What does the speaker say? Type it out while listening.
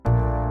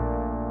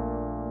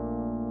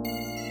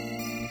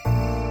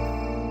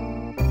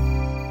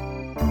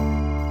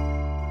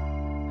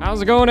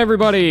How's it going,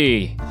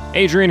 everybody?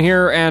 Adrian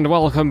here, and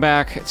welcome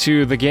back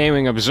to the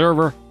Gaming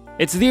Observer.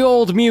 It's the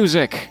old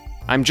music.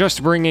 I'm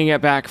just bringing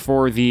it back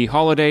for the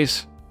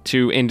holidays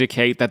to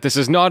indicate that this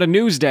is not a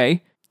news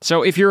day.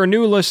 So if you're a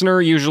new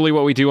listener, usually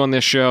what we do on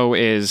this show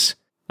is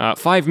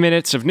 5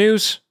 minutes of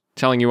news,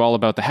 telling you all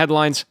about the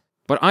headlines.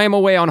 But I am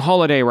away on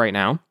holiday right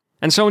now,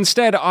 and so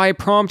instead I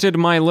prompted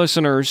my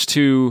listeners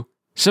to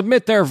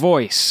submit their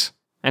voice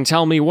and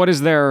tell me what is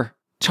their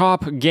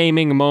top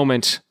gaming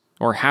moment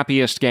or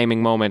happiest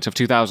gaming moment of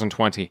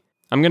 2020.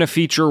 I'm going to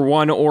feature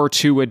one or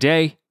two a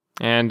day,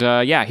 and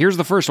here's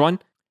the first one.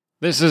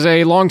 This is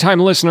a longtime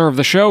listener of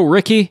the show,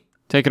 Ricky.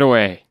 Take it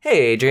away.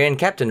 Hey Adrian,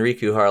 Captain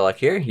Riku Harlock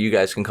here. You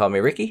guys can call me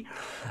Ricky.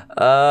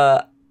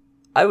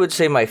 I would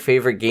say my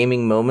favorite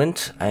gaming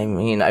moment,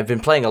 I've been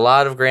playing a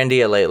lot of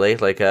Grandia lately.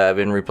 I've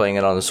been replaying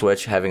it on the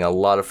Switch, having a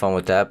lot of fun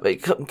with that.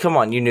 But come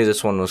on, you knew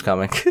this one was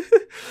coming.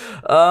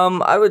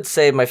 I would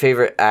say my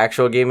favorite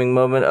actual gaming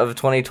moment of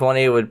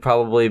 2020 would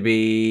probably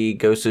be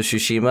Ghost of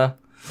Tsushima.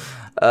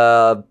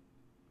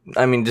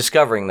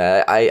 Discovering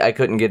that. I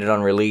couldn't get it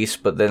on release,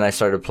 but then I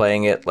started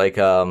playing it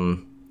about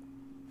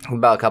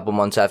a couple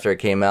months after it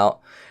came out.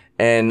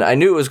 And I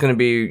knew it was going to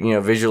be,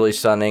 visually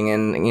stunning,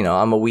 and,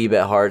 I'm a weeb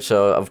at heart,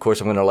 so of course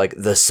I'm going to like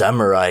the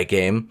samurai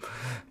game.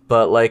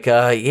 But,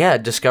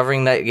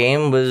 discovering that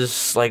game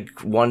was,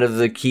 one of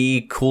the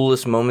key,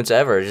 coolest moments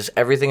ever. Just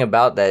everything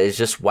about that is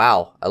just,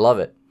 wow, I love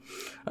it.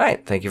 All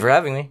right, thank you for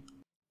having me.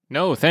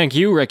 No, thank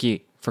you,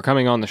 Ricky, for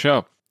coming on the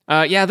show.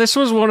 This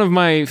was one of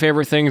my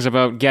favorite things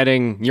about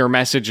getting your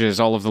messages,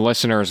 all of the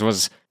listeners,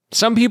 was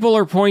some people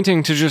are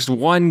pointing to just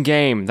one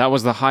game that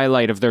was the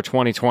highlight of their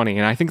 2020,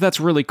 and I think that's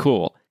really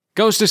cool.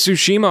 Ghost of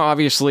Tsushima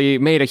obviously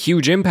made a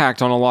huge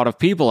impact on a lot of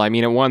people.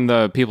 It won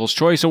the People's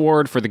Choice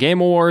Award for the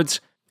Game Awards,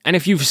 and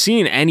if you've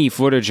seen any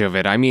footage of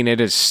it, it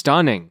is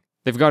stunning.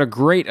 They've got a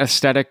great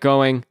aesthetic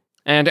going,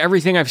 and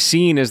everything I've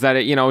seen is that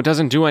it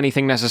doesn't do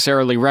anything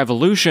necessarily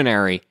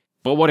revolutionary,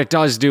 but what it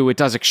does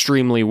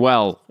extremely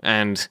well,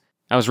 and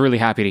I was really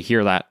happy to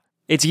hear that.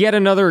 It's yet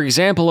another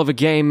example of a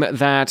game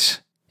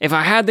that, if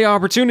I had the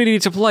opportunity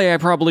to play, I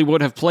probably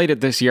would have played it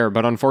this year,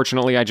 but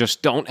unfortunately I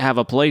just don't have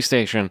a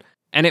PlayStation.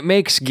 And it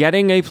makes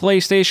getting a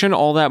PlayStation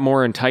all that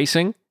more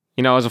enticing.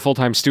 As a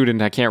full-time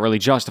student, I can't really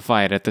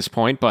justify it at this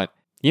point, but,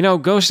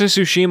 Ghost of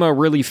Tsushima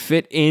really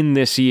fit in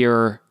this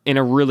year in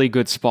a really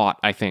good spot,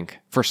 I think,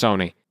 for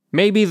Sony.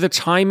 Maybe the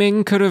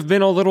timing could have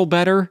been a little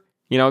better.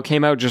 It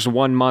came out just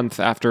 1 month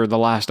after The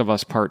Last of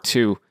Us Part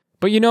 2.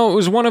 But, it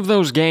was one of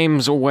those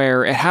games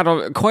where it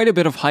had quite a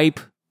bit of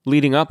hype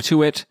leading up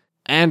to it,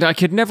 and I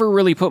could never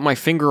really put my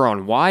finger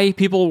on why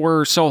people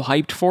were so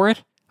hyped for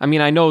it.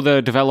 I know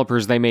the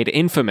developers, they made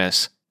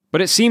Infamous,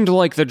 but it seemed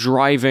like the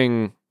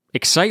driving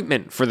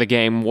excitement for the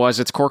game was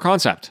its core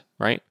concept,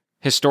 right?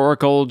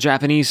 Historical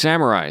Japanese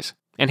samurais.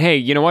 And hey,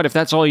 you know what? If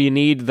that's all you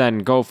need, then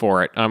go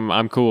for it.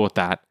 I'm cool with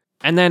that.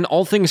 And then,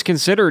 all things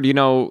considered,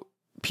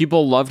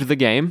 people loved the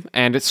game,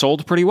 and it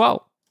sold pretty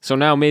well. So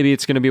now maybe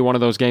it's going to be one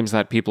of those games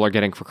that people are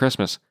getting for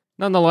Christmas.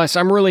 Nonetheless,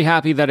 I'm really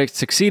happy that it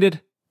succeeded.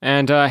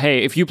 And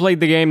hey, if you played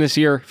the game this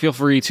year, feel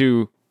free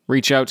to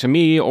reach out to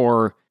me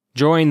or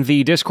join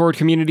the Discord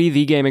community,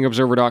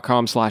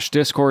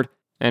 thegamingobserver.com/Discord,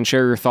 and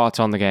share your thoughts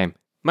on the game.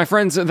 My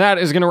friends, that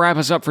is going to wrap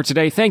us up for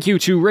today. Thank you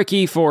to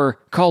Ricky for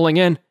calling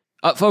in.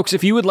 Folks,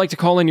 if you would like to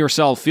call in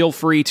yourself, feel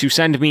free to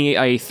send me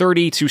a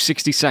 30 to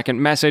 60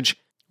 second message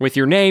with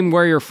your name,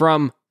 where you're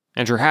from,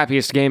 and your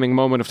happiest gaming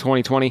moment of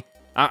 2020.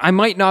 I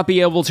might not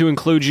be able to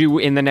include you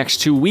in the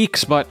next 2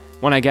 weeks, but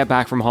when I get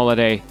back from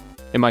holiday,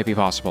 it might be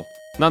possible.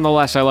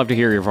 Nonetheless, I love to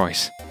hear your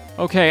voice.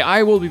 Okay,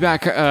 I will be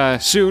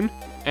back soon,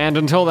 and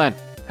until then,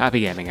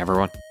 happy gaming,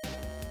 everyone.